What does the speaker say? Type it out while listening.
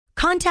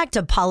Contact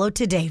Apollo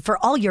today for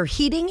all your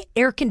heating,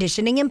 air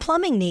conditioning, and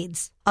plumbing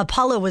needs.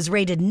 Apollo was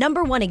rated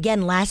 #1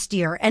 again last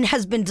year and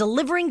has been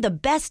delivering the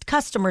best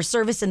customer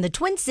service in the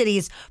Twin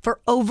Cities for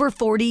over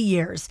 40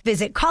 years.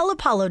 Visit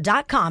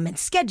callapollo.com and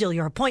schedule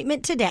your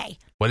appointment today.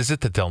 What is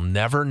it that they'll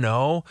never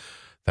know?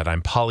 That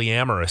I'm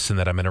polyamorous and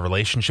that I'm in a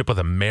relationship with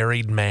a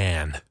married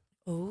man.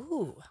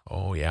 Ooh.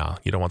 Oh, yeah.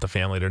 You don't want the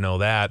family to know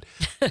that.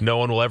 No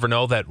one will ever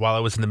know that while I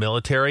was in the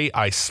military,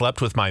 I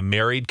slept with my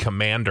married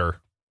commander.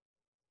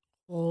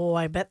 Oh,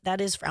 I bet that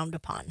is frowned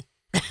upon.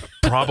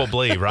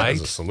 Probably, right?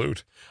 As a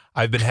salute.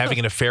 I've been having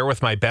an affair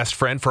with my best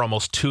friend for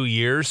almost 2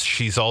 years.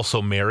 She's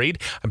also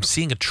married. I'm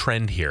seeing a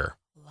trend here.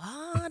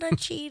 Lot of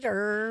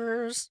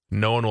cheaters.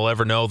 No one will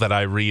ever know that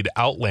I read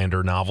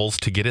Outlander novels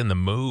to get in the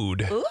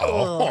mood. Ooh,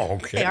 Oh,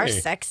 okay. They are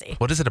sexy.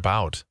 What is it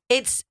about?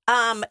 It's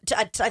I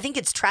think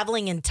it's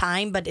traveling in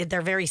time, but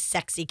they're very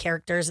sexy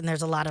characters, and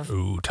there's a lot of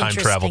Ooh, time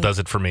travel does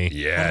it for me.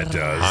 Yeah, it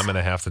does. I'm going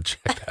to have to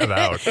check that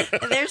out.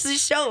 And there's a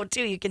show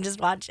too. You can just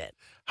watch it.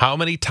 How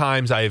many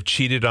times I have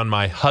cheated on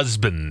my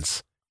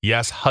husbands?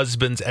 Yes,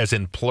 husbands as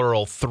in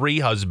plural, 3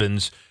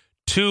 husbands,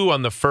 2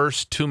 on the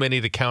first, too many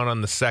to count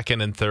on the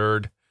second and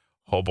third.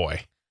 Oh,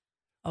 boy.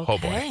 Okay. Oh,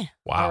 boy.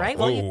 Wow. All right.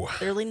 Well, Ooh. you're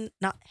clearly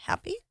not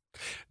happy.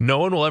 No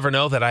one will ever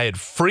know that I had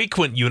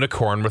frequent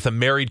unicorn with a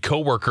married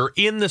coworker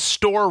in the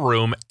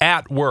storeroom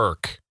at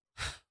work.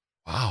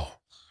 Wow.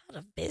 A lot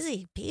of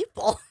busy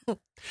people.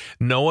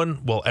 No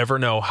one will ever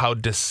know how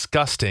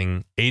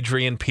disgusting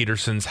Adrian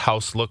Peterson's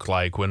house looked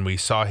like when we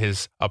saw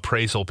his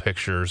appraisal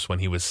pictures when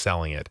he was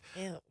selling it.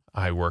 Ew.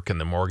 I work in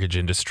the mortgage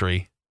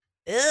industry.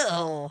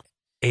 Ew.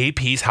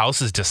 AP's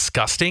house is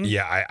disgusting?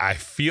 Yeah, I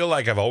feel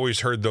like I've always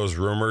heard those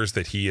rumors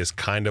that he is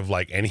kind of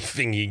like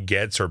anything he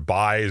gets or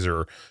buys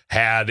or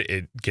had,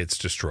 it gets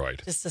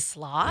destroyed. Just a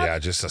slob? Yeah,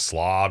 just a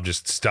slob,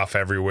 just stuff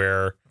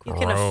everywhere. You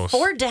can Gross.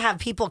 afford to have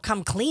people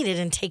come clean it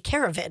and take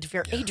care of it if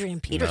you're Adrian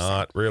Peterson.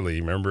 Not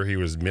really. Remember, he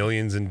was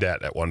millions in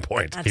debt at one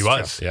point. That's He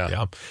was. true.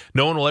 Yeah.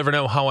 No one will ever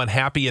know how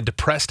unhappy and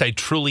depressed I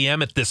truly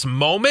am at this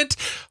moment.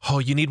 Oh,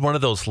 you need one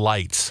of those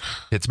lights.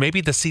 It's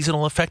maybe the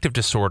seasonal affective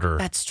disorder.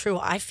 That's true.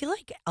 I feel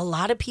like a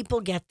lot of people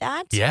get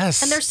that.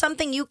 Yes. And there's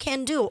something you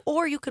can do.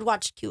 Or you could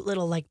watch cute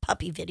little like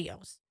puppy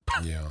videos.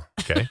 Yeah.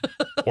 Okay.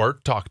 Or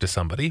talk to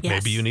somebody.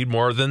 Yes. Maybe you need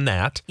more than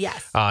that.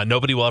 Yes.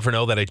 Nobody will ever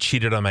know that I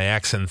cheated on my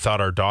ex and thought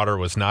our daughter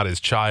was not his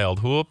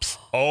child. Whoops.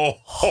 Oh,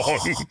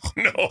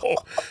 no.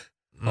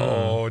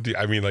 Oh, do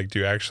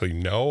you actually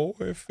know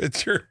if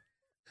it's your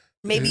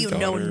Maybe you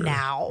know daughter?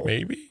 now.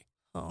 Maybe.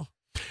 Oh.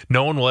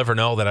 No one will ever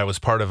know that I was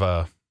part of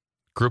a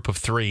group of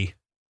 3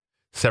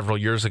 several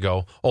years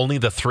ago. Only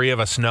the 3 of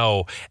us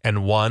know,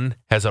 and one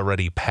has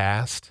already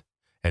passed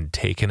and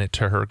taken it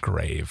to her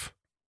grave.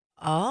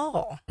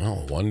 Oh.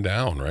 Oh, one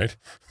down, right?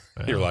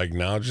 You're like,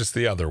 now just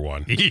the other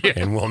one. Yeah.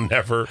 And we'll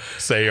never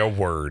say a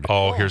word.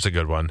 Oh, here's a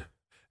good one.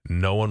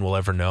 No one will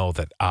ever know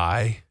that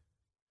I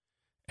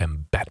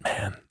am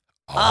Batman.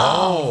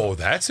 Oh,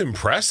 that's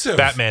impressive.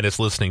 Batman is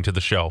listening to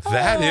the show.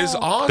 That is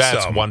awesome.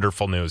 That's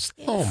wonderful news.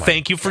 Oh, my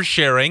Thank you for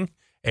sharing,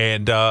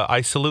 and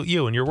I salute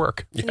you and your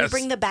work. Can you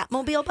bring the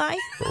Batmobile by?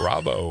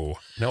 Bravo.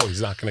 No,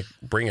 he's not going to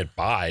bring it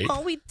by.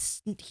 Oh,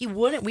 he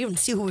wouldn't. We wouldn't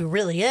see who he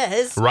really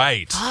is.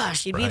 Right.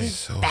 Gosh, he'd be in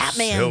So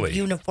Batman silly.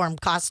 uniform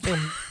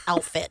costume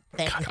outfit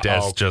thing. Des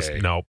Okay. just,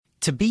 no.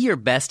 To be your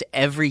best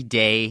every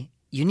day,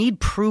 you need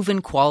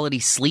proven quality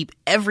sleep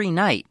every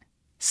night.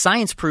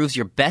 Science proves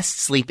your best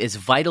sleep is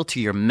vital to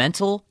your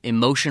mental,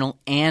 emotional,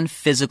 and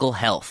physical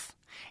health.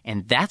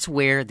 And that's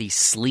where the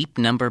Sleep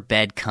Number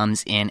bed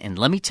comes in. And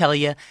let me tell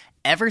you,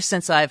 ever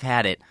since I've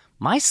had it,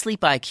 my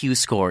sleep IQ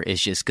score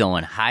is just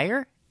going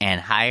higher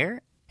and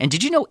higher. And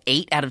did you know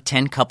 8 out of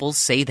 10 couples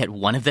say that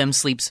one of them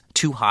sleeps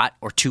too hot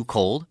or too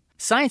cold?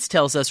 Science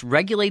tells us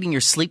regulating your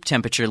sleep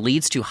temperature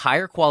leads to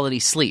higher quality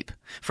sleep.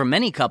 For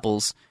many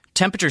couples,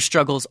 temperature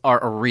struggles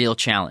are a real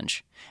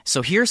challenge.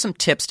 So here are some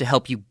tips to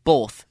help you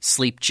both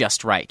sleep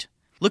just right.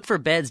 Look for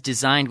beds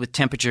designed with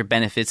temperature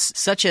benefits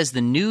such as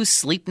the new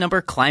Sleep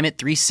Number Climate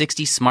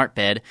 360 smart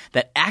bed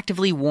that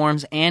actively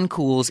warms and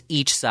cools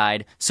each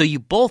side so you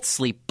both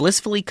sleep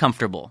blissfully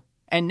comfortable.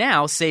 And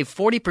now save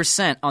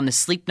 40% on the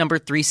Sleep Number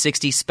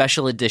 360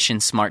 Special Edition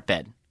smart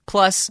bed.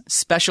 Plus,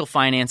 special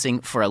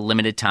financing for a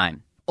limited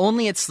time.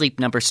 Only at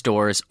Sleep Number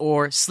stores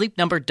or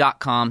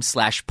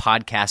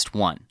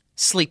sleepnumber.com/podcast1.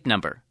 Sleep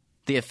Number,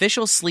 the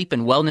official sleep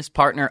and wellness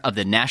partner of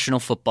the National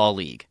Football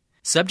League.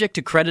 Subject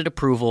to credit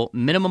approval,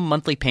 minimum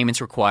monthly payments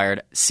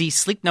required. See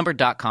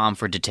sleepnumber.com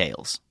for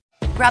details.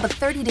 Grab a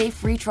 30-day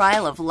free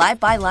trial of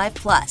Live by Live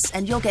Plus,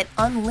 and you'll get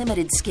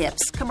unlimited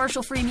skips,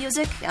 commercial-free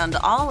music, and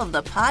all of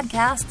the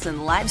podcasts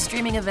and live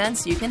streaming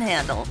events you can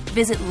handle.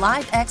 Visit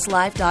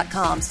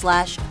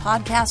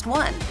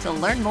livexlive.com/podcast1 to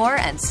learn more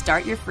and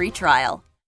start your free trial.